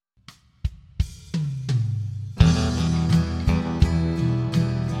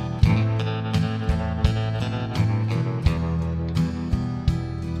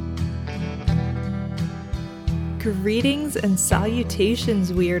Greetings and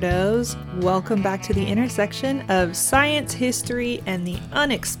salutations, weirdos. Welcome back to the intersection of science, history, and the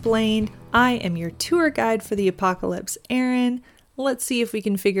unexplained. I am your tour guide for the apocalypse, Erin. Let's see if we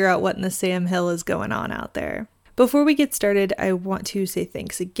can figure out what in the Sam Hill is going on out there. Before we get started, I want to say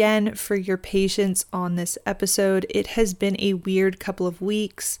thanks again for your patience on this episode. It has been a weird couple of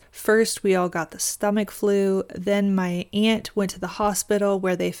weeks. First, we all got the stomach flu. Then my aunt went to the hospital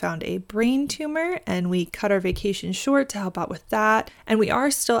where they found a brain tumor, and we cut our vacation short to help out with that. And we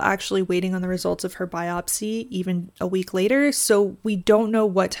are still actually waiting on the results of her biopsy even a week later, so we don't know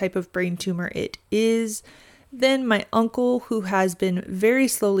what type of brain tumor it is. Then my uncle, who has been very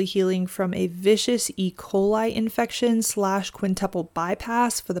slowly healing from a vicious E. coli infection / quintuple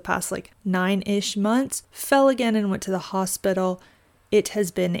bypass for the past 9-ish months, fell again and went to the hospital. It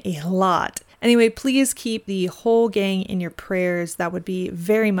has been a lot. Anyway, please keep the whole gang in your prayers. That would be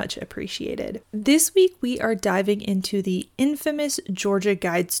very much appreciated. This week, we are diving into the infamous Georgia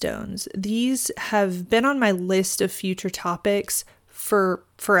Guidestones. These have been on my list of future topics for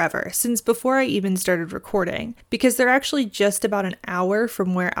forever, since before I even started recording, because they're actually just about an hour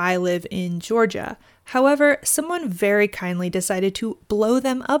from where I live in Georgia. However, someone very kindly decided to blow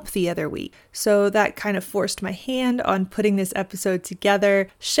them up the other week, so that kind of forced my hand on putting this episode together.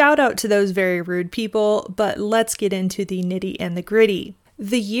 Shout out to those very rude people, but let's get into the nitty and the gritty.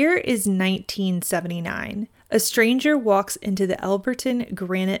 The year is 1979. A stranger walks into the Elberton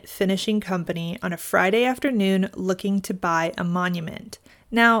Granite Finishing Company on a Friday afternoon looking to buy a monument.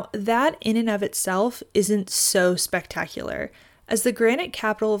 Now, that in and of itself isn't so spectacular. As the granite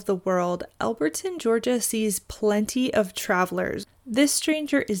capital of the world, Elberton, Georgia sees plenty of travelers. This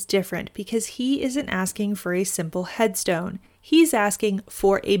stranger is different because he isn't asking for a simple headstone. He's asking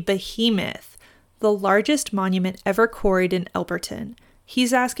for a behemoth, the largest monument ever quarried in Elberton.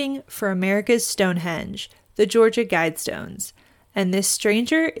 He's asking for America's Stonehenge, the Georgia Guidestones, and this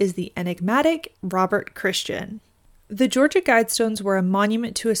stranger is the enigmatic Robert Christian. The Georgia Guidestones were a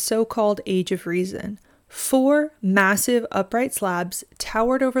monument to a so-called Age of Reason. 4 massive upright slabs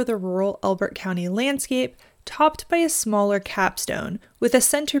towered over the rural Elbert County landscape, topped by a smaller capstone, with a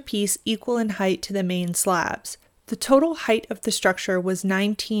centerpiece equal in height to the main slabs. The total height of the structure was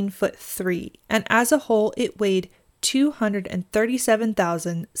 19'3", and as a whole it weighed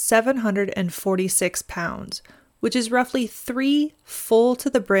 237,746 pounds, which is roughly 3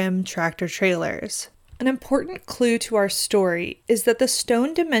 full-to-the-brim tractor-trailers. An important clue to our story is that the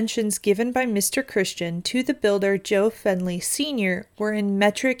stone dimensions given by Mr. Christian to the builder Joe Fenley Sr. were in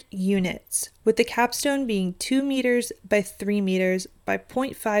metric units, with the capstone being 2 meters by 3 meters by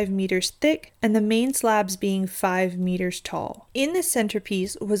 0.5 meters thick and the main slabs being 5 meters tall. In the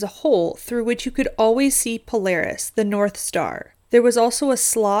centerpiece was a hole through which you could always see Polaris, the North Star. There was also a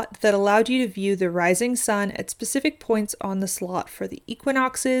slot that allowed you to view the rising sun at specific points on the slot for the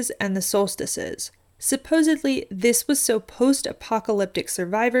equinoxes and the solstices. Supposedly, this was so post-apocalyptic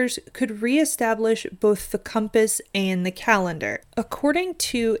survivors could re-establish both the compass and the calendar. According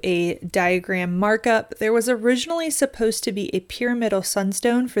to a diagram markup, there was originally supposed to be a pyramidal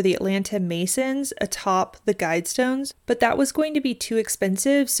sunstone for the Atlanta Masons atop the Guidestones, but that was going to be too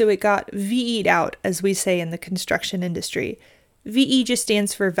expensive, so it got VE'd out, as we say in the construction industry. VE just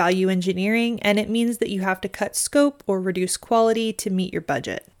stands for value engineering, and it means that you have to cut scope or reduce quality to meet your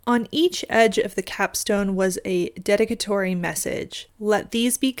budget. On each edge of the capstone was a dedicatory message. Let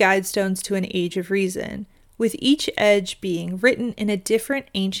these be guidestones to an age of reason, with each edge being written in a different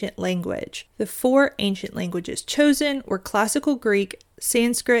ancient language. The 4 ancient languages chosen were Classical Greek,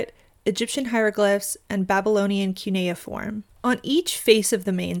 Sanskrit, Egyptian hieroglyphs, and Babylonian cuneiform. On each face of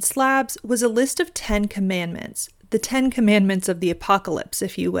the main slabs was a list of 10 commandments, the 10 commandments of the apocalypse,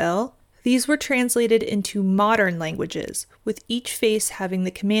 if you will. These were translated into modern languages, with each face having the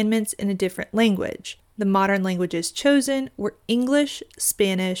commandments in a different language. The modern languages chosen were English,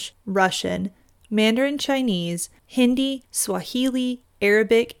 Spanish, Russian, Mandarin Chinese, Hindi, Swahili,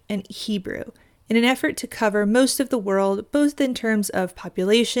 Arabic, and Hebrew, in an effort to cover most of the world, both in terms of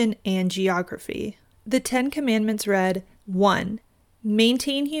population and geography. The 10 commandments read, 1.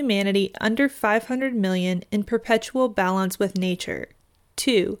 Maintain humanity under 500 million in perpetual balance with nature.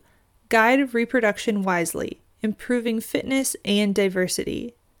 2. Guide reproduction wisely, improving fitness and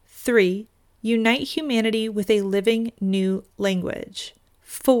diversity. 3. Unite humanity with a living new language.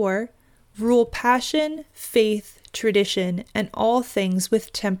 4. Rule passion, faith, tradition, and all things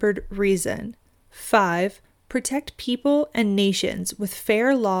with tempered reason. 5. Protect people and nations with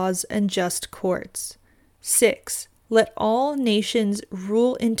fair laws and just courts. 6. Let all nations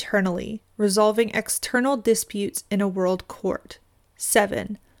rule internally, resolving external disputes in a world court.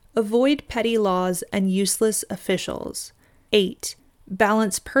 7. Avoid petty laws and useless officials. 8.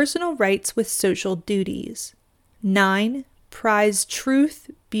 Balance personal rights with social duties. 9. Prize truth,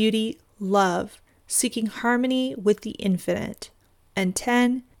 beauty, love, seeking harmony with the infinite. And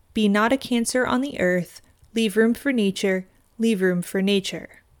 10. Be not a cancer on the earth, leave room for nature, leave room for nature.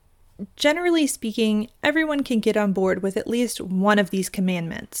 Generally speaking, everyone can get on board with at least one of these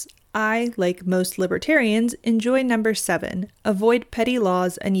commandments. I, like most libertarians, enjoy number 7, avoid petty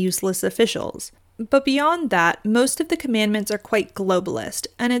laws and useless officials. But beyond that, most of the commandments are quite globalist,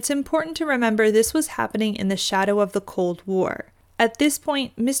 and it's important to remember this was happening in the shadow of the Cold War. At this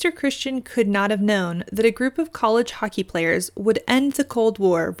point, Mr. Christian could not have known that a group of college hockey players would end the Cold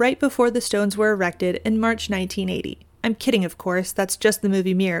War right before the Stones were erected in March 1980. I'm kidding, of course, that's just the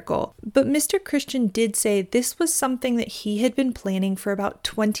movie Miracle. But Mr. Christian did say this was something that he had been planning for about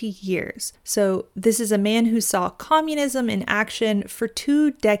 20 years. So this is a man who saw communism in action for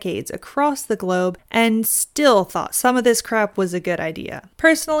 2 decades across the globe and still thought some of this crap was a good idea.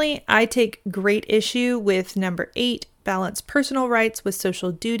 Personally, I take great issue with number 8, balance personal rights with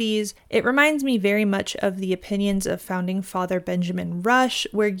social duties. It reminds me very much of the opinions of founding father Benjamin Rush,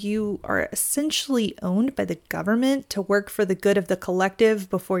 where you are essentially owned by the government to work for the good of the collective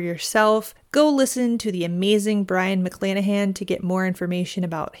before yourself. Go listen to the amazing Brian McClanahan to get more information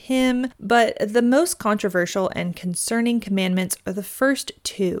about him. But the most controversial and concerning commandments are the first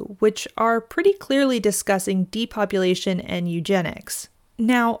 2, which are pretty clearly discussing depopulation and eugenics.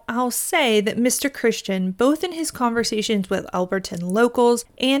 Now, I'll say that Mr. Christian, both in his conversations with Alberton locals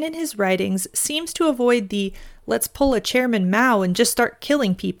and in his writings, seems to avoid the let's pull a Chairman Mao and just start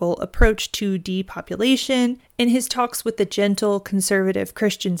killing people approach to depopulation. In his talks with the gentle, conservative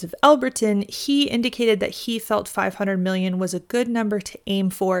Christians of Alberton, he indicated that he felt 500 million was a good number to aim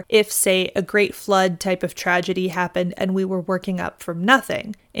for if, say, a great flood type of tragedy happened and we were working up from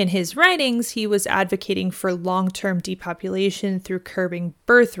nothing. In his writings, he was advocating for long-term depopulation through curbing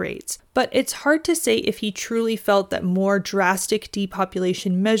birth rates. But it's hard to say if he truly felt that more drastic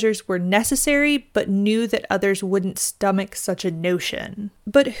depopulation measures were necessary, but knew that others wouldn't stomach such a notion.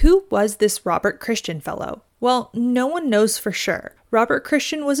 But who was this Robert Christian fellow? Well, no one knows for sure. Robert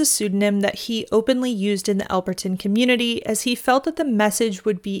Christian was a pseudonym that he openly used in the Alberton community as he felt that the message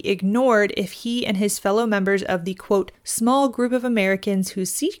would be ignored if he and his fellow members of the, quote, small group of Americans who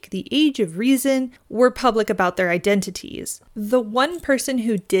seek the age of reason were public about their identities. The one person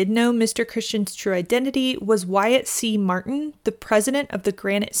who did know Mr. Christian's true identity was Wyatt C. Martin, the president of the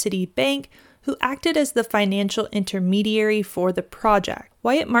Granite City Bank, who acted as the financial intermediary for the project.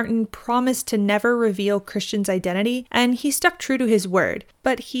 Wyatt Martin promised to never reveal Christian's identity, and he stuck true to his word,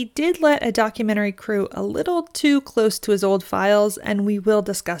 but he did let a documentary crew a little too close to his old files, and we will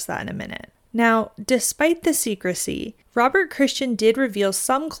discuss that in a minute. Now, despite the secrecy, Robert Christian did reveal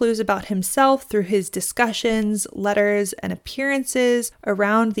some clues about himself through his discussions, letters, and appearances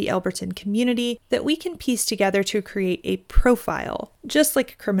around the Alberton community that we can piece together to create a profile. Just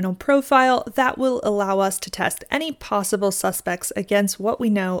like a criminal profile, that will allow us to test any possible suspects against what we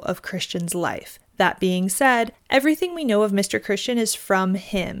know of Christian's life. That being said, everything we know of Mr. Christian is from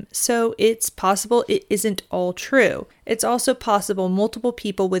him, so it's possible it isn't all true. It's also possible multiple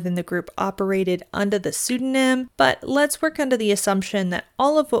people within the group operated under the pseudonym, but let's work under the assumption that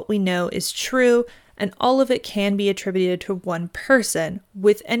all of what we know is true and all of it can be attributed to one person,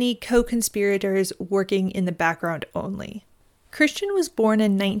 with any co-conspirators working in the background only. Christian was born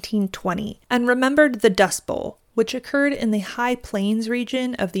in 1920 and remembered the Dust Bowl, which occurred in the High Plains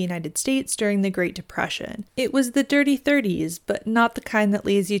region of the United States during the Great Depression. It was the dirty 30s, but not the kind that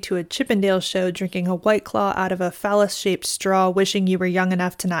leads you to a Chippendale show drinking a White Claw out of a phallus-shaped straw wishing you were young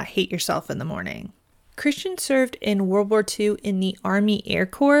enough to not hate yourself in the morning. Christian served in World War II in the Army Air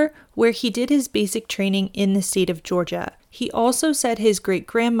Corps, where he did his basic training in the state of Georgia. He also said his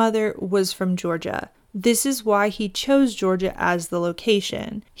great-grandmother was from Georgia. This is why he chose Georgia as the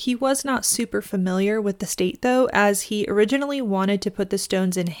location. He was not super familiar with the state though, as he originally wanted to put the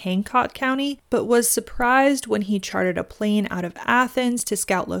Stones in Hancock County, but was surprised when he chartered a plane out of Athens to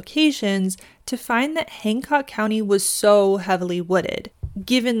scout locations to find that Hancock County was so heavily wooded.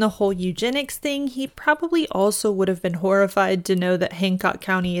 Given the whole eugenics thing, he probably also would have been horrified to know that Hancock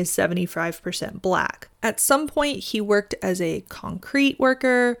County is 75% black. At some point, he worked as a concrete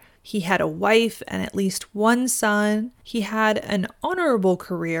worker. He had a wife and at least one son. He had an honorable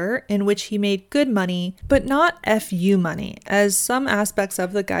career in which he made good money, but not FU money, as some aspects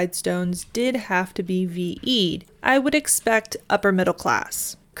of the Guidestones did have to be VE'd. I would expect upper middle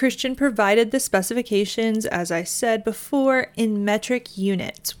class. Christian provided the specifications, as I said before, in metric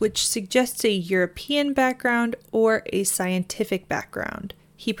units, which suggests a European background or a scientific background.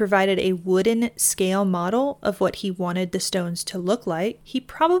 He provided a wooden scale model of what he wanted the stones to look like. He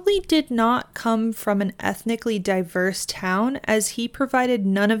probably did not come from an ethnically diverse town, as he provided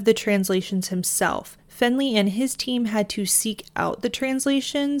none of the translations himself. Fenley and his team had to seek out the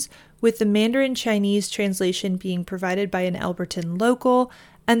translations, with the Mandarin Chinese translation being provided by an Alberton local,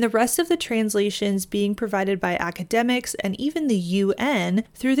 and the rest of the translations being provided by academics and even the UN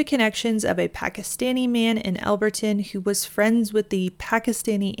through the connections of a Pakistani man in Alberton who was friends with the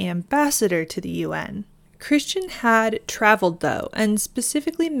Pakistani ambassador to the UN. Christian had traveled though, and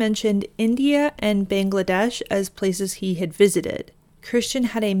specifically mentioned India and Bangladesh as places he had visited. Christian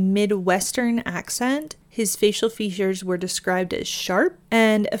had a Midwestern accent. His facial features were described as sharp,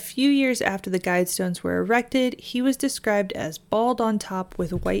 and a few years after the Guidestones were erected, he was described as bald on top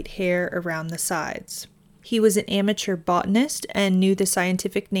with white hair around the sides. He was an amateur botanist and knew the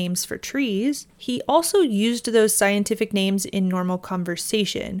scientific names for trees. He also used those scientific names in normal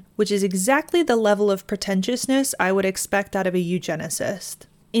conversation, which is exactly the level of pretentiousness I would expect out of a eugenicist.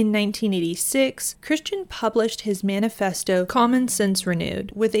 In 1986, Christian published his manifesto, Common Sense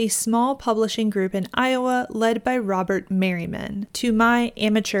Renewed, with a small publishing group in Iowa led by Robert Merriman. To my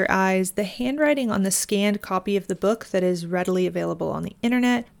amateur eyes, the handwriting on the scanned copy of the book that is readily available on the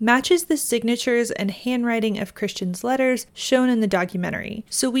internet matches the signatures and handwriting of Christian's letters shown in the documentary,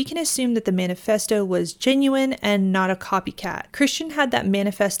 so we can assume that the manifesto was genuine and not a copycat. Christian had that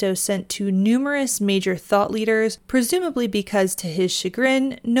manifesto sent to numerous major thought leaders, presumably because, to his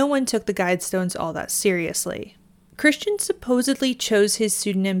chagrin, no one took the Guidestones all that seriously. Christian supposedly chose his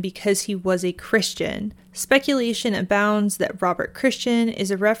pseudonym because he was a Christian. Speculation abounds that Robert Christian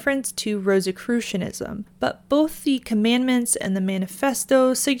is a reference to Rosicrucianism, but both the commandments and the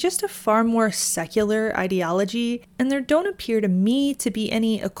manifesto suggest a far more secular ideology, and there don't appear to me to be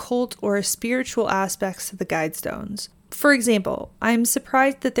any occult or spiritual aspects to the Guidestones. For example, I'm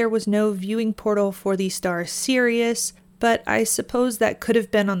surprised that there was no viewing portal for the star Sirius, but I suppose that could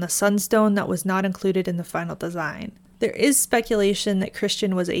have been on the sunstone that was not included in the final design. There is speculation that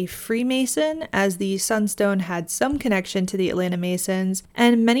Christian was a Freemason, as the sunstone had some connection to the Atlanta Masons,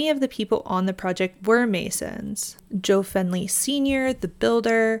 and many of the people on the project were Masons. Joe Fenley Sr., the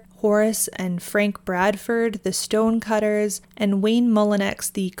builder, Horace and Frank Bradford, the stonecutters, and Wayne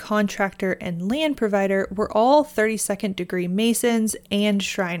Mullinex, the contractor and land provider, were all 32nd degree Masons and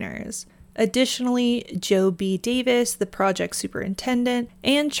Shriners. Additionally, Joe B. Davis, the project superintendent,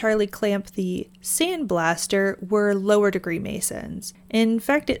 and Charlie Clamp, the sandblaster, were lower degree Masons. In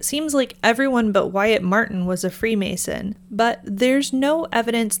fact, it seems like everyone but Wyatt Martin was a Freemason, but there's no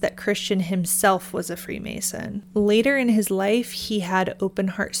evidence that Christian himself was a Freemason. Later in his life, he had open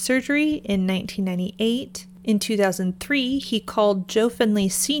heart surgery in 1998. In 2003, he called Joe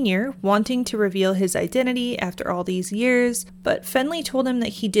Fenley Sr., wanting to reveal his identity after all these years, but Fenley told him that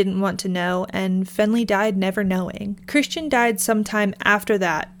he didn't want to know, and Fenley died never knowing. Christian died sometime after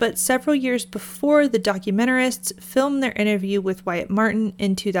that, but several years before the documentarists filmed their interview with Wyatt Martin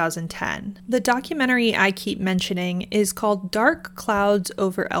in 2010. The documentary I keep mentioning is called Dark Clouds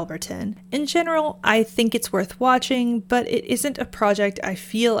Over Alberton. In general, I think it's worth watching, but it isn't a project I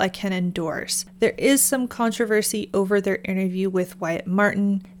feel I can endorse. There is some controversy over their interview with Wyatt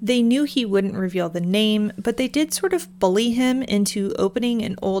Martin. They knew he wouldn't reveal the name, but they did sort of bully him into opening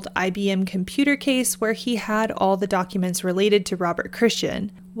an old IBM computer case where he had all the documents related to Robert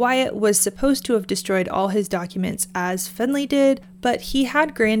Christian. Wyatt was supposed to have destroyed all his documents as Fenley did, but he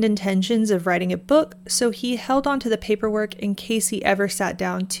had grand intentions of writing a book, so he held onto the paperwork in case he ever sat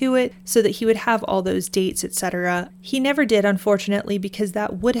down to it so that he would have all those dates, etc. He never did, unfortunately, because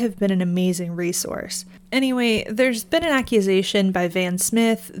that would have been an amazing resource. Anyway, there's been an accusation by Van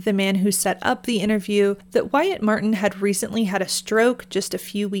Smith, the man who set up the interview, that Wyatt Martin had recently had a stroke just a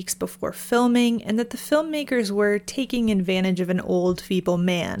few weeks before filming, and that the filmmakers were taking advantage of an old, feeble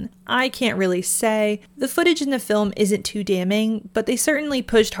man. I can't really say. The footage in the film isn't too damning, but they certainly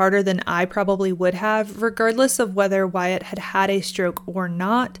pushed harder than I probably would have, regardless of whether Wyatt had had a stroke or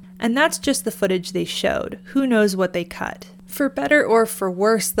not, and that's just the footage they showed. Who knows what they cut? For better or for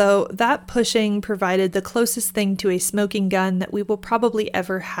worse, though, that pushing provided the closest thing to a smoking gun that we will probably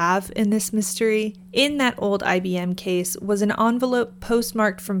ever have in this mystery. In that old IBM case was an envelope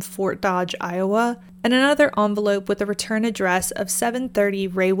postmarked from Fort Dodge, Iowa, and another envelope with a return address of 730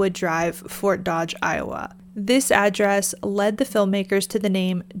 Raywood Drive, Fort Dodge, Iowa. This address led the filmmakers to the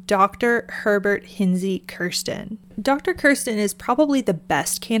name Dr. Herbert Hinsey Kirsten. Dr. Kirsten is probably the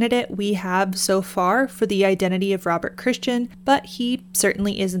best candidate we have so far for the identity of Robert Christian, but he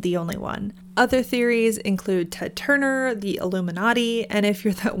certainly isn't the only one. Other theories include Ted Turner, the Illuminati, and if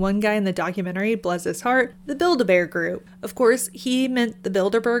you're that one guy in the documentary, bless his heart, the Build-A-Bear Group. Of course, he meant the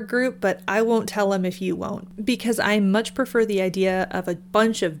Bilderberg Group, but I won't tell him if you won't, because I much prefer the idea of a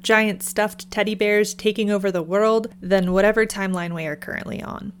bunch of giant stuffed teddy bears taking over the world than whatever timeline we are currently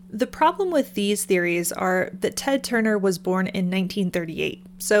on. The problem with these theories are that Ted Turner was born in 1938,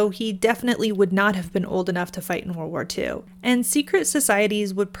 so he definitely would not have been old enough to fight in World War II. And secret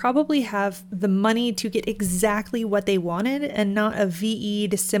societies would probably have the money to get exactly what they wanted and not a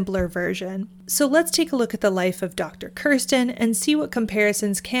VE'd simpler version. So let's take a look at the life of Dr. Kirsten and see what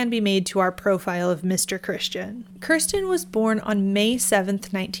comparisons can be made to our profile of Mr. Christian. Kirsten was born on May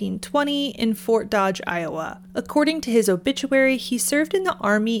 7th, 1920 in Fort Dodge, Iowa. According to his obituary, he served in the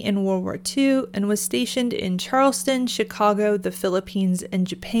Army in World War II and was stationed in Charleston, Chicago, the Philippines, and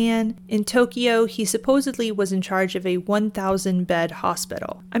Japan. In Tokyo, he supposedly was in charge of a 1,000-bed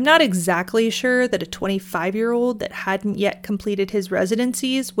hospital. I'm not exactly sure that a 25-year-old that hadn't yet completed his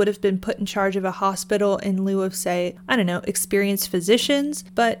residencies would have been put in charge of a hospital in lieu of, say, experienced physicians,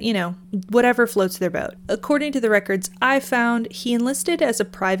 but, whatever floats their boat. According to the records I found, he enlisted as a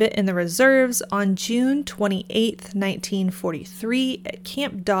private in the reserves on June 28, 1943 at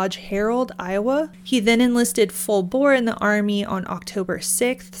Camp Dodge Herald, Iowa. He then enlisted full bore in the Army on October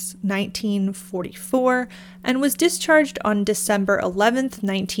 6, 1944, and was discharged on December 11,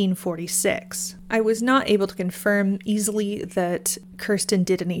 1946. I was not able to confirm easily that Kirsten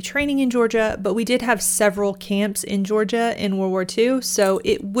did any training in Georgia, but we did have several camps in Georgia in World War II, so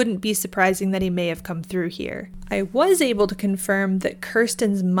it wouldn't be surprising that he may have come through here. I was able to confirm that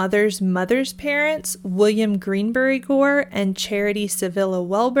Kirsten's mother's parents, William Greenberry Gore and Charity Sevilla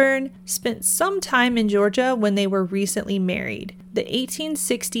Welburn, spent some time in Georgia when they were recently married. The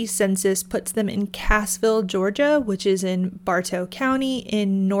 1860 census puts them in Cassville, Georgia, which is in Bartow County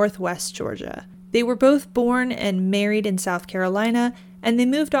in northwest Georgia. They were both born and married in South Carolina, and they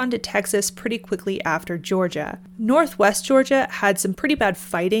moved on to Texas pretty quickly after Georgia. Northwest Georgia had some pretty bad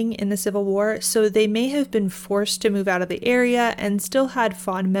fighting in the Civil War, so they may have been forced to move out of the area and still had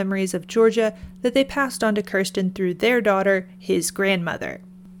fond memories of Georgia that they passed on to Kirsten through their daughter, his grandmother.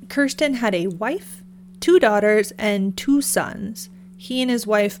 Kirsten had a wife, 2 daughters, and 2 sons. He and his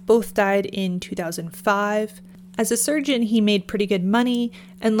wife both died in 2005. As a surgeon, he made pretty good money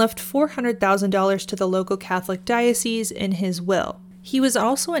and left $400,000 to the local Catholic diocese in his will. He was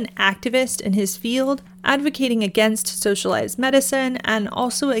also an activist in his field, advocating against socialized medicine and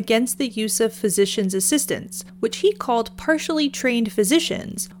also against the use of physician's assistants, which he called partially trained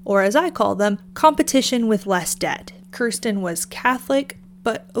physicians, or as I call them, competition with less debt. Kirsten was Catholic,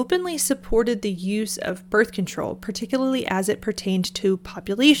 but openly supported the use of birth control, particularly as it pertained to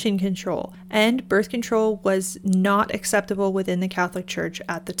population control, and birth control was not acceptable within the Catholic Church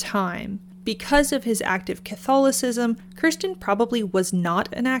at the time. Because of his active Catholicism, Kirsten probably was not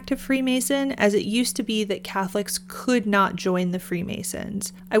an active Freemason, as it used to be that Catholics could not join the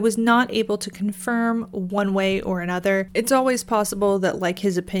Freemasons. I was not able to confirm one way or another. It's always possible that, like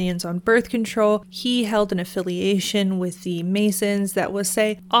his opinions on birth control, he held an affiliation with the Masons that was,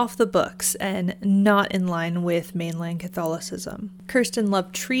 say, off the books and not in line with mainland Catholicism. Kirsten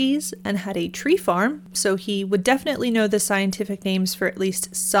loved trees and had a tree farm, so he would definitely know the scientific names for at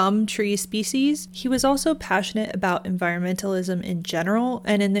least some tree species. He was also passionate about environmentalism in general,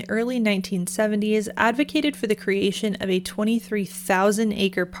 and in the early 1970s advocated for the creation of a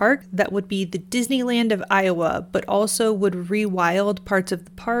 23,000-acre park that would be the Disneyland of Iowa, but also would rewild parts of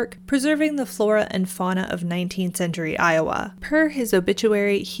the park, preserving the flora and fauna of 19th century Iowa. Per his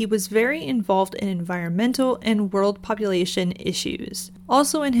obituary, he was very involved in environmental and world population issues.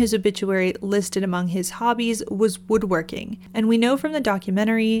 Also in his obituary, listed among his hobbies, was woodworking, and we know from the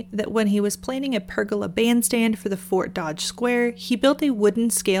documentary that when he was planning a pergola bandstand for the Fort Dodge Square, he built a wooden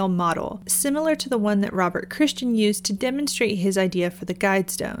scale model, similar to the one that Robert Christian used to demonstrate his idea for the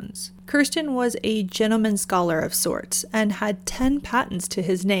Guidestones. Kirsten was a gentleman scholar of sorts and had 10 patents to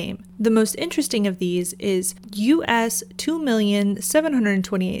his name. The most interesting of these is US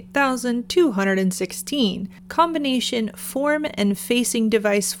 2,728,216 combination form and facing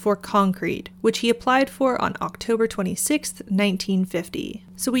device for concrete, which he applied for on October 26, 1950.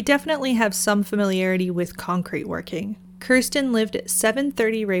 So we definitely have some familiarity with concrete working. Kirsten lived at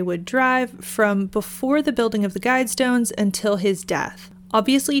 730 Raywood Drive from before the building of the Guidestones until his death.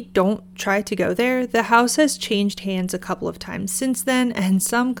 Obviously, don't try to go there. The house has changed hands a couple of times since then, and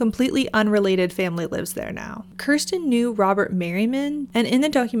some completely unrelated family lives there now. Kirsten knew Robert Merriman, and in the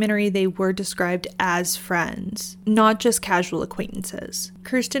documentary, they were described as friends, not just casual acquaintances.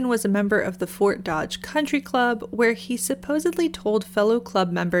 Kirsten was a member of the Fort Dodge Country Club, where he supposedly told fellow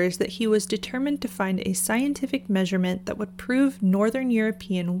club members that he was determined to find a scientific measurement that would prove Northern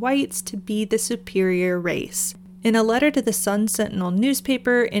European whites to be the superior race. In a letter to the Sun-Sentinel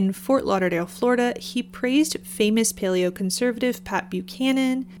newspaper in Fort Lauderdale, Florida, he praised famous paleoconservative Pat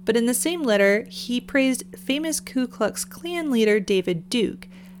Buchanan, but in the same letter, he praised famous Ku Klux Klan leader David Duke.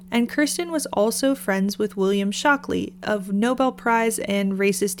 And Kirsten was also friends with William Shockley of Nobel Prize and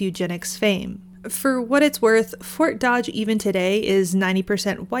racist eugenics fame. For what it's worth, Fort Dodge even today is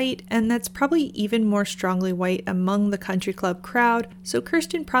 90% white, and that's probably even more strongly white among the country club crowd, so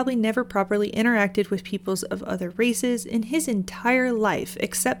Kirsten probably never properly interacted with peoples of other races in his entire life,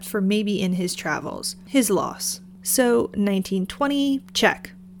 except for maybe in his travels. His loss. So, 1920,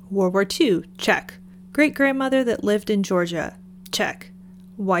 check. World War II, check. Great-grandmother that lived in Georgia, check.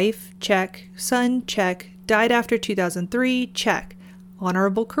 Wife, check. Son, check. Died after 2003, check.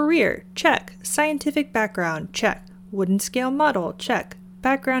 Honorable career, check. Scientific background, check. Wooden scale model, check.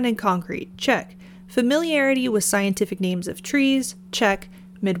 Background in concrete, check. Familiarity with scientific names of trees, check.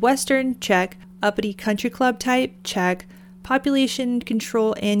 Midwestern, check. Uppity country club type, check. Population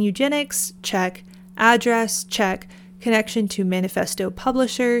control and eugenics, check. Address, check. Connection to Manifesto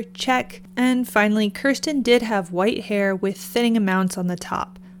publisher, check. And finally, Kirsten did have white hair with thinning amounts on the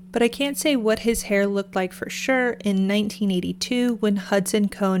top. But I can't say what his hair looked like for sure in 1982 when Hudson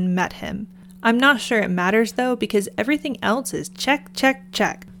Cohn met him. I'm not sure it matters though, because everything else is check, check,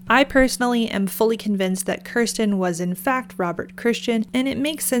 check. I personally am fully convinced that Kirsten was in fact Robert Christian, and it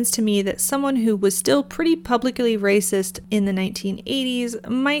makes sense to me that someone who was still pretty publicly racist in the 1980s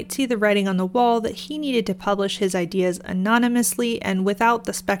might see the writing on the wall that he needed to publish his ideas anonymously and without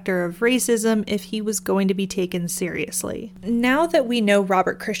the specter of racism if he was going to be taken seriously. Now that we know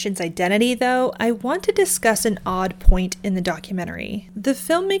Robert Christian's identity though, I want to discuss an odd point in the documentary. The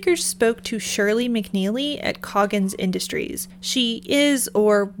filmmakers spoke to Shirley McNeely at Coggins Industries. She is,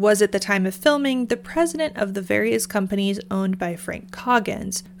 or was at the time of filming, the president of the various companies owned by Frank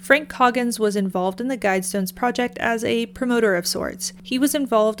Coggins. Frank Coggins was involved in the Guidestones project as a promoter of sorts. He was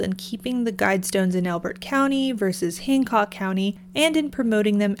involved in keeping the Guidestones in Elbert County versus Hancock County, and in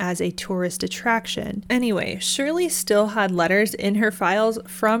promoting them as a tourist attraction. Anyway, Shirley still had letters in her files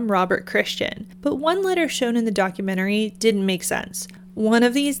from Robert Christian, but one letter shown in the documentary didn't make sense. One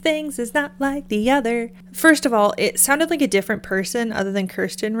of these things is not like the other. First of all, it sounded like a different person other than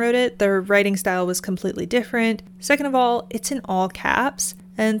Kirsten wrote it. Their writing style was completely different. Second of all, it's in all caps.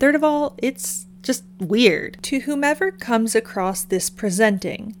 And third of all, it's just weird. To whomever comes across this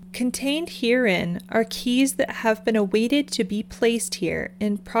presenting, contained herein are keys that have been awaited to be placed here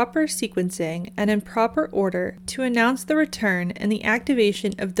in proper sequencing and in proper order to announce the return and the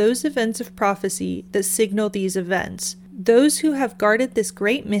activation of those events of prophecy that signal these events. Those who have guarded this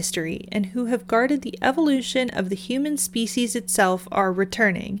great mystery and who have guarded the evolution of the human species itself are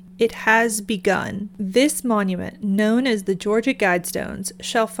returning. It has begun. This monument, known as the Georgia Guidestones,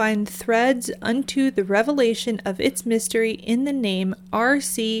 shall find threads unto the revelation of its mystery in the name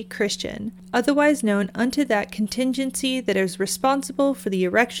R.C. Christian, otherwise known unto that contingency that is responsible for the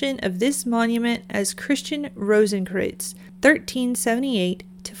erection of this monument as Christian Rosenkreuz, 1378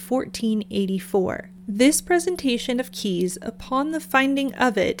 to 1484. This presentation of keys upon the finding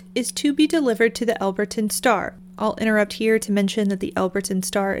of it is to be delivered to the Elberton Star. I'll interrupt here to mention that the Elberton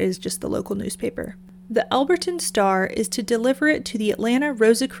Star is just the local newspaper. The Elberton Star is to deliver it to the Atlanta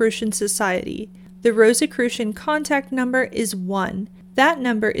Rosicrucian Society. The Rosicrucian contact number is 1. That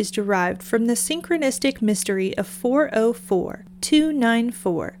number is derived from the synchronistic mystery of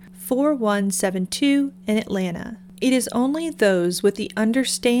 404-294-4172 in Atlanta. It is only those with the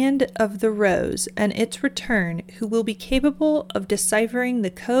understand of the rose and its return who will be capable of deciphering the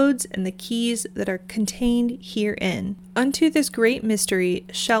codes and the keys that are contained herein. Unto this great mystery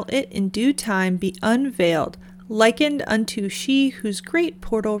shall it in due time be unveiled, likened unto she whose great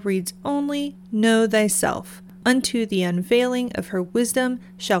portal reads only, Know thyself. Unto the unveiling of her wisdom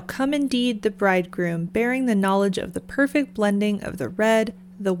shall come indeed the bridegroom, bearing the knowledge of the perfect blending of the red,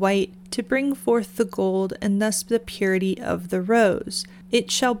 the white, to bring forth the gold, and thus the purity of the rose. It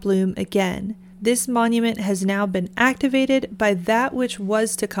shall bloom again. This monument has now been activated by that which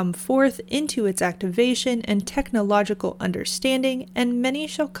was to come forth into its activation and technological understanding, and many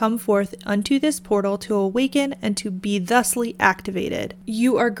shall come forth unto this portal to awaken and to be thusly activated.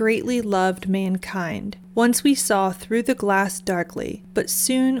 You are greatly loved, mankind. Once we saw through the glass darkly, but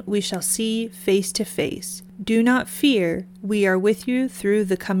soon we shall see face to face. Do not fear, we are with you through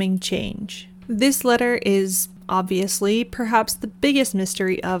the coming change. This letter is obviously perhaps the biggest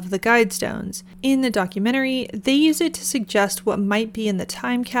mystery of the Guidestones. In the documentary, they use it to suggest what might be in the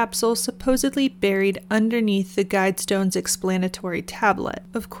time capsule supposedly buried underneath the Guidestones explanatory tablet.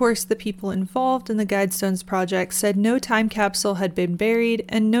 Of course, the people involved in the Guidestones project said no time capsule had been buried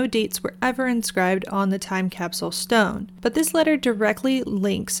and no dates were ever inscribed on the time capsule stone. But this letter directly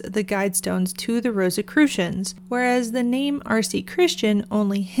links the Guidestones to the Rosicrucians, whereas the name R.C. Christian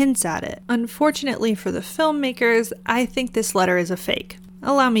only hints at it. Unfortunately for the filmmaker, I think this letter is a fake.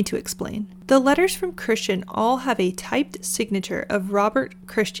 Allow me to explain. The letters from Christian all have a typed signature of Robert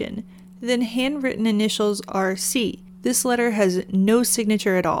Christian, then handwritten initials RC. This letter has no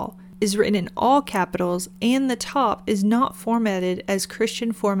signature at all, is written in all capitals, and the top is not formatted as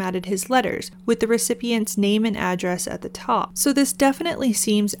Christian formatted his letters, with the recipient's name and address at the top. So this definitely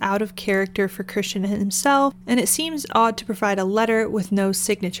seems out of character for Christian himself, and it seems odd to provide a letter with no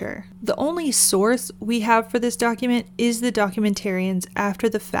signature. The only source we have for this document is the documentarians after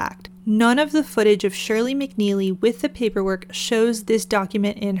the fact. None of the footage of Shirley McNeely with the paperwork shows this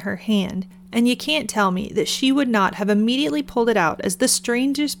document in her hand, and you can't tell me that she would not have immediately pulled it out as the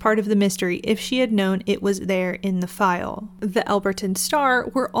strangest part of the mystery if she had known it was there in the file. The Alberton Star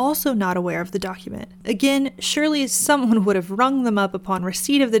were also not aware of the document. Again, surely someone would have rung them up upon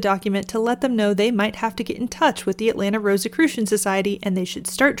receipt of the document to let them know they might have to get in touch with the Atlanta Rosicrucian Society and they should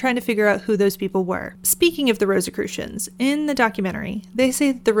start trying to figure out who those people were. Speaking of the Rosicrucians, in the documentary, they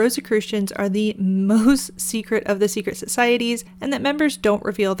say that the Rosicrucians are the most secret of the secret societies and that members don't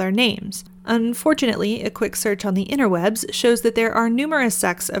reveal their names. Unfortunately, a quick search on the interwebs shows that there are numerous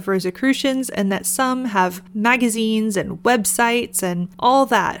sects of Rosicrucians and that some have magazines and websites and all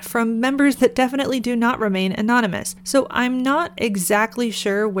that from members that definitely do not remain anonymous. So I'm not exactly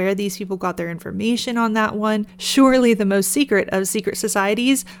sure where these people got their information on that one. Surely the most secret of secret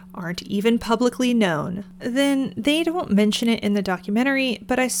societies aren't even publicly known. Then they don't mention it in the documentary,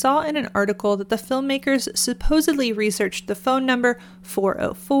 but I saw in an article that the filmmakers supposedly researched the phone number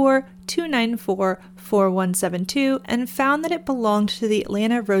 404-294-4172 and found that it belonged to the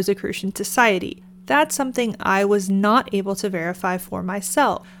Atlanta Rosicrucian Society. That's something I was not able to verify for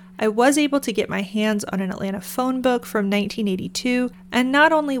myself. I was able to get my hands on an Atlanta phone book from 1982, and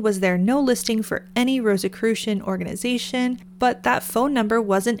not only was there no listing for any Rosicrucian organization, but that phone number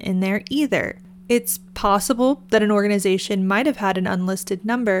wasn't in there either. It's possible that an organization might have had an unlisted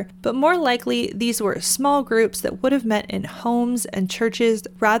number, but more likely these were small groups that would have met in homes and churches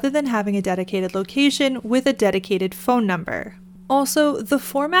rather than having a dedicated location with a dedicated phone number. Also, the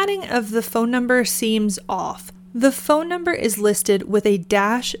formatting of the phone number seems off. The phone number is listed with a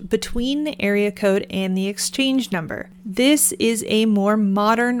dash between the area code and the exchange number. This is a more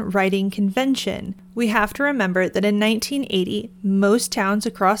modern writing convention. We have to remember that in 1980, most towns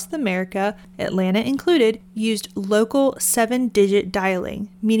across America, Atlanta included, used local 7-digit dialing,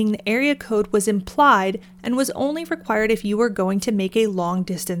 meaning the area code was implied and was only required if you were going to make a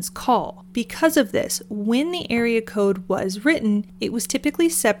long-distance call. Because of this, when the area code was written, it was typically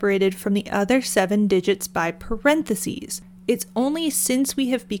separated from the other 7 digits by parentheses. It's only since we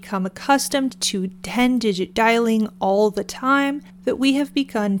have become accustomed to 10-digit dialing all the time that we have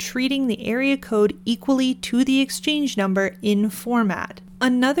begun treating the area code equally to the exchange number in format.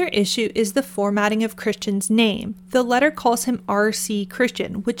 Another issue is the formatting of Christian's name. The letter calls him R.C.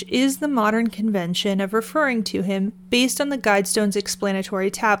 Christian, which is the modern convention of referring to him based on the Guidestones explanatory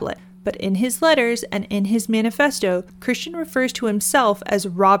tablet. But in his letters and in his manifesto, Christian refers to himself as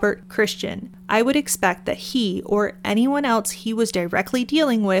Robert Christian. I would expect that he, or anyone else he was directly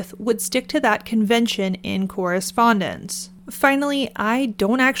dealing with, would stick to that convention in correspondence. Finally, I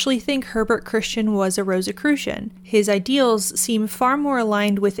don't actually think Herbert Christian was a Rosicrucian. His ideals seem far more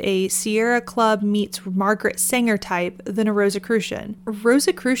aligned with a Sierra Club meets Margaret Sanger type than a Rosicrucian.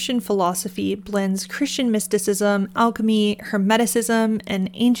 Rosicrucian philosophy blends Christian mysticism, alchemy, Hermeticism, and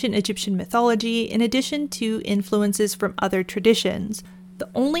ancient Egyptian mythology in addition to influences from other traditions. The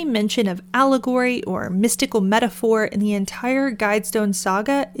only mention of allegory or mystical metaphor in the entire Guidestone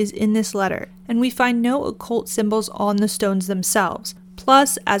saga is in this letter, and we find no occult symbols on the stones themselves.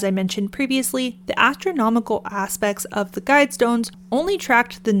 Plus, as I mentioned previously, the astronomical aspects of the Guidestones only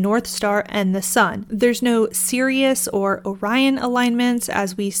tracked the North Star and the Sun. There's no Sirius or Orion alignments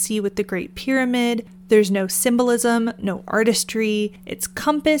as we see with the Great Pyramid. There's no symbolism, no artistry. It's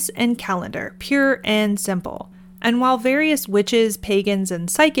compass and calendar, pure and simple. And while various witches, pagans, and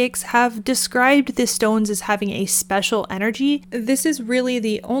psychics have described the stones as having a special energy, this is really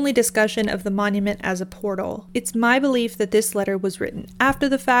the only discussion of the monument as a portal. It's my belief that this letter was written after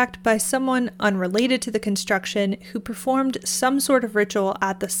the fact by someone unrelated to the construction who performed some sort of ritual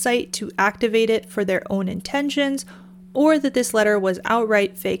at the site to activate it for their own intentions, or that this letter was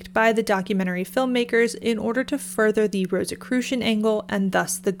outright faked by the documentary filmmakers in order to further the Rosicrucian angle and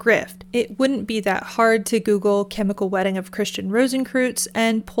thus the grift. It wouldn't be that hard to Google chemical wedding of Christian Rosencreutz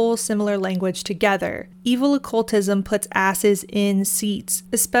and pull similar language together. Evil occultism puts asses in seats,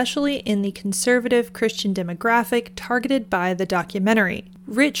 especially in the conservative Christian demographic targeted by the documentary.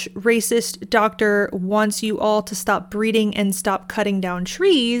 Rich, racist doctor wants you all to stop breeding and stop cutting down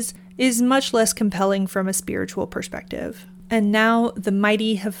trees is much less compelling from a spiritual perspective. And now the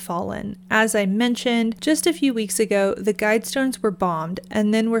mighty have fallen. As I mentioned, just a few weeks ago, the Guidestones were bombed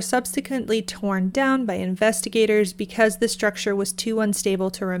and then were subsequently torn down by investigators because the structure was too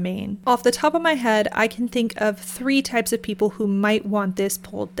unstable to remain. Off the top of my head, I can think of 3 types of people who might want this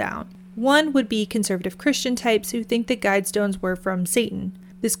pulled down. One would be conservative Christian types who think the Guidestones were from Satan.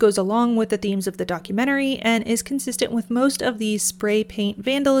 This goes along with the themes of the documentary and is consistent with most of the spray paint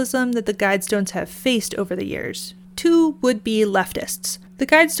vandalism that the Guidestones have faced over the years. 2 would be leftists. The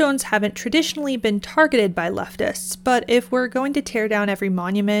Guidestones haven't traditionally been targeted by leftists, but if we're going to tear down every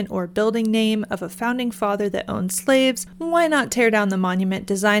monument or building name of a founding father that owned slaves, why not tear down the monument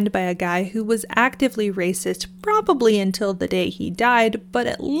designed by a guy who was actively racist probably until the day he died, but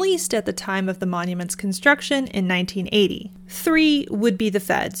at least at the time of the monument's construction in 1980. 3 would be the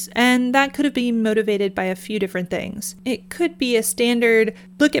feds, and that could have been motivated by a few different things. It could be a standard,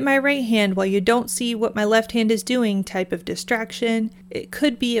 look at my right hand while you don't see what my left hand is doing type of distraction. It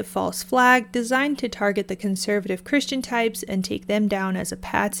could be a false flag designed to target the conservative Christian types and take them down as a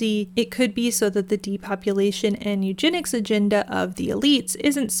patsy. It could be so that the depopulation and eugenics agenda of the elites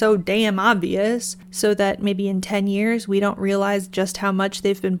isn't so damn obvious, so that maybe in 10 years we don't realize just how much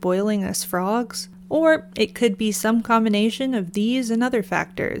they've been boiling us frogs. Or it could be some combination of these and other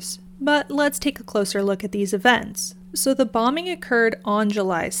factors. But let's take a closer look at these events. So the bombing occurred on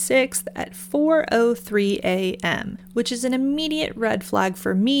July 6th at 4:03 a.m., which is an immediate red flag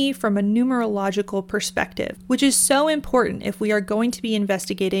for me from a numerological perspective, which is so important if we are going to be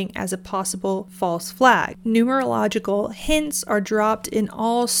investigating as a possible false flag. Numerological hints are dropped in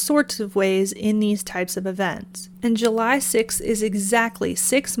all sorts of ways in these types of events. And July 6th is exactly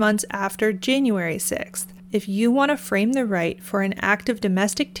 6 months after January 6th. If you want to frame the right for an act of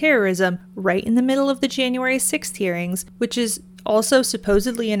domestic terrorism right in the middle of the January 6th hearings, which is also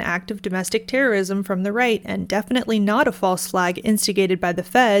supposedly an act of domestic terrorism from the right and definitely not a false flag instigated by the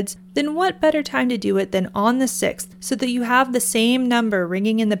feds, then what better time to do it than on the 6th so that you have the same number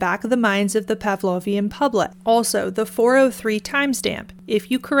ringing in the back of the minds of the Pavlovian public. Also, the 4:03 timestamp. If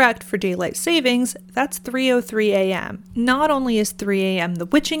you correct for daylight savings, that's 3:03 a.m. Not only is 3 a.m. the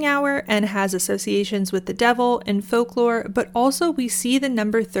witching hour and has associations with the devil and folklore, but also we see the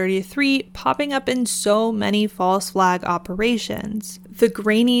number 33 popping up in so many false flag operations. The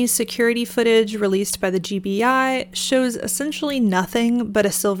grainy security footage released by the GBI shows essentially nothing but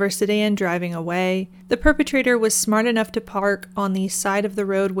a silver sedan driving away. The perpetrator was smart enough to park on the side of the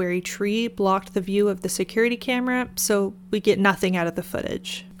road where a tree blocked the view of the security camera, so we get nothing out of the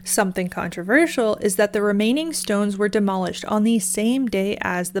footage. Something controversial is that the remaining stones were demolished on the same day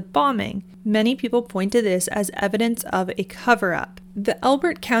as the bombing. Many people point to this as evidence of a cover-up. The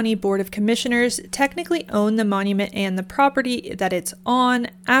Elbert County Board of Commissioners technically own the monument and the property that it's on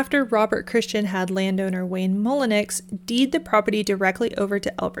after Robert Christian had landowner Wayne Mullenix deed the property directly over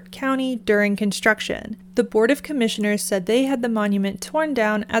to Elbert County during construction. The Board of Commissioners said they had the monument torn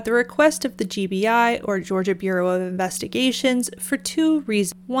down at the request of the GBI, or Georgia Bureau of Investigations, for 2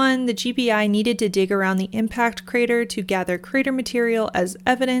 reasons. 1, the GBI needed to dig around the impact crater to gather crater material as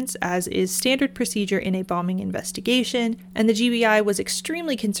evidence, as is standard procedure in a bombing investigation, and the GBI was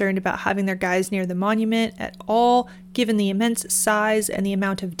extremely concerned about having their guys near the monument at all, given the immense size and the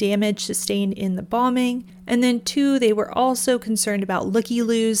amount of damage sustained in the bombing. And then 2, they were also concerned about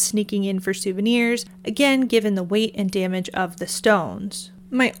looky-loos sneaking in for souvenirs, again given the weight and damage of the stones.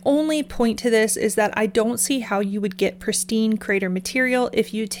 My only point to this is that I don't see how you would get pristine crater material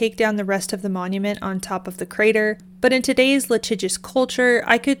if you take down the rest of the monument on top of the crater, but in today's litigious culture,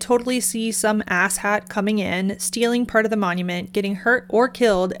 I could totally see some asshat coming in, stealing part of the monument, getting hurt or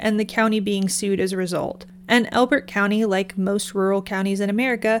killed, and the county being sued as a result. And Elbert County, like most rural counties in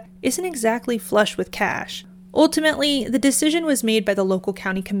America, isn't exactly flush with cash. Ultimately, the decision was made by the local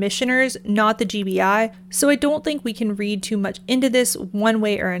county commissioners, not the GBI, so I don't think we can read too much into this one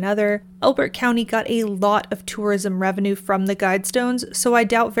way or another. Elbert County got a lot of tourism revenue from the Guidestones, so I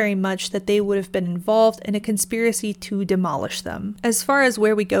doubt very much that they would have been involved in a conspiracy to demolish them. As far as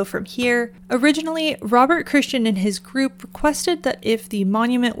where we go from here, originally, Robert Christian and his group requested that if the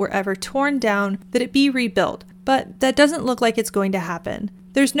monument were ever torn down, that it be rebuilt, but that doesn't look like it's going to happen.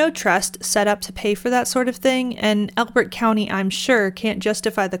 There's no trust set up to pay for that sort of thing, and Elbert County, I'm sure, can't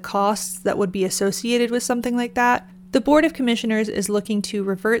justify the costs that would be associated with something like that. The Board of Commissioners is looking to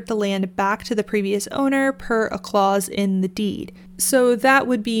revert the land back to the previous owner per a clause in the deed. So that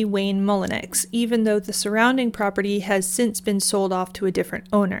would be Wayne Mullenix, even though the surrounding property has since been sold off to a different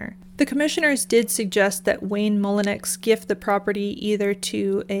owner. The commissioners did suggest that Wayne Mullenix gift the property either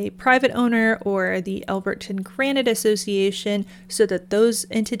to a private owner or the Alberton Granite Association so that those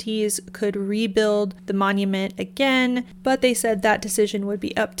entities could rebuild the monument again, but they said that decision would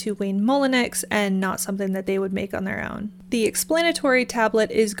be up to Wayne Mullenix and not something that they would make on their own. The explanatory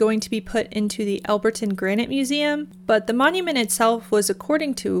tablet is going to be put into the Alberton Granite Museum, but the monument itself was,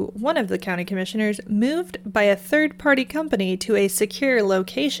 according to one of the county commissioners, moved by a third-party company to a secure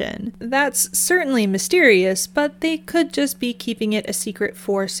location. That's certainly mysterious, but they could just be keeping it a secret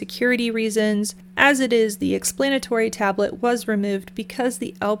for security reasons. As it is, the explanatory tablet was removed because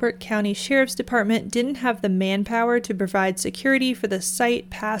the Elbert County Sheriff's Department didn't have the manpower to provide security for the site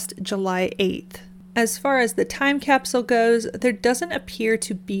past July 8th. As far as the time capsule goes, there doesn't appear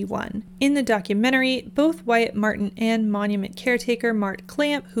to be one. In the documentary, both Wyatt Martin and monument caretaker Mart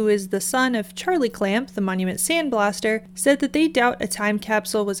Clamp, who is the son of Charlie Clamp, the monument sandblaster, said that they doubt a time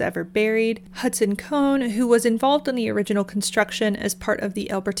capsule was ever buried. Hudson Cohn, who was involved in the original construction as part of the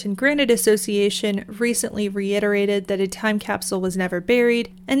Alberton Granite Association, recently reiterated that a time capsule was never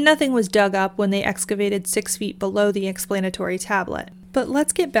buried, and nothing was dug up when they excavated 6 feet below the explanatory tablet. But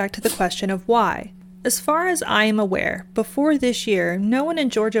let's get back to the question of why. As far as I am aware, before this year, no one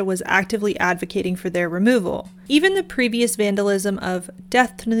in Georgia was actively advocating for their removal. Even the previous vandalism of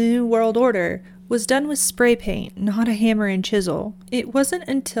Death to the New World Order was done with spray paint, not a hammer and chisel. It wasn't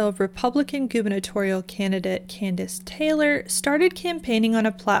until Republican gubernatorial candidate Candace Taylor started campaigning on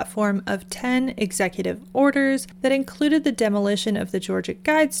a platform of 10 executive orders that included the demolition of the Georgia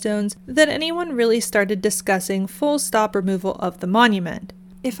Guidestones that anyone really started discussing full-stop removal of the monument.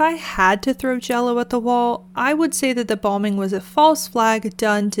 If I had to throw Jello at the wall, I would say that the bombing was a false flag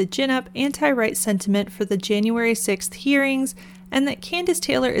done to gin up anti-right sentiment for the January 6th hearings, and that Candace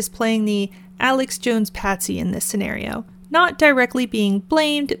Taylor is playing the Alex Jones patsy in this scenario. Not directly being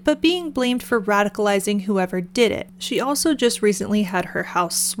blamed, but being blamed for radicalizing whoever did it. She also just recently had her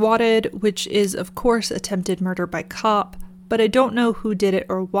house swatted, which is of course attempted murder by cop, but I don't know who did it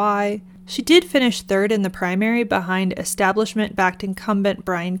or why. She did finish third in the primary behind establishment-backed incumbent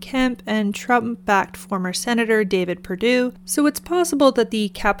Brian Kemp and Trump-backed former Senator David Perdue, so it's possible that the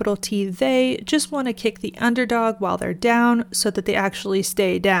capital T they just want to kick the underdog while they're down so that they actually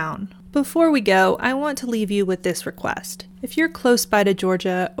stay down. Before we go, I want to leave you with this request. If you're close by to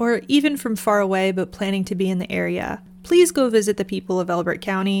Georgia, or even from far away but planning to be in the area, please go visit the people of Elbert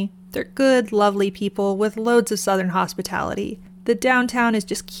County. They're good, lovely people with loads of Southern hospitality. The downtown is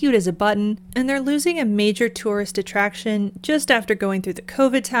just cute as a button, and they're losing a major tourist attraction just after going through the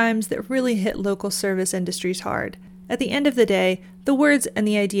COVID times that really hit local service industries hard. At the end of the day, the words and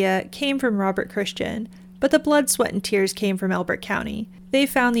the idea came from Robert Christian, but the blood, sweat, and tears came from Elbert County. They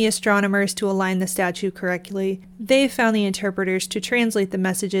found the astronomers to align the statue correctly. They found the interpreters to translate the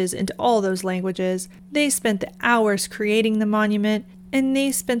messages into all those languages. They spent the hours creating the monument, and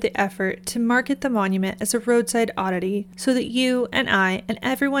they spent the effort to market the monument as a roadside oddity so that you and I and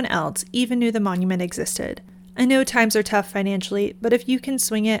everyone else even knew the monument existed. I know times are tough financially, but if you can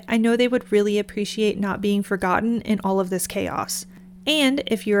swing it, I know they would really appreciate not being forgotten in all of this chaos. And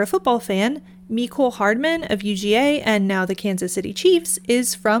if you're a football fan, Mecole Hardman of UGA and now the Kansas City Chiefs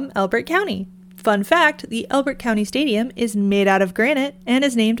is from Elbert County. Fun fact, the Elbert County Stadium is made out of granite and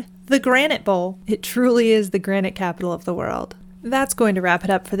is named the Granite Bowl. It truly is the granite capital of the world. That's going to wrap it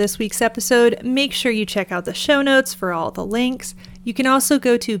up for this week's episode. Make sure you check out the show notes for all the links. You can also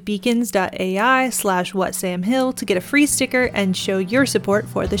go to beacons.ai/whatsamhill to get a free sticker and show your support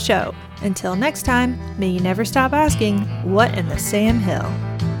for the show. Until next time, may you never stop asking, what in the Sam Hill?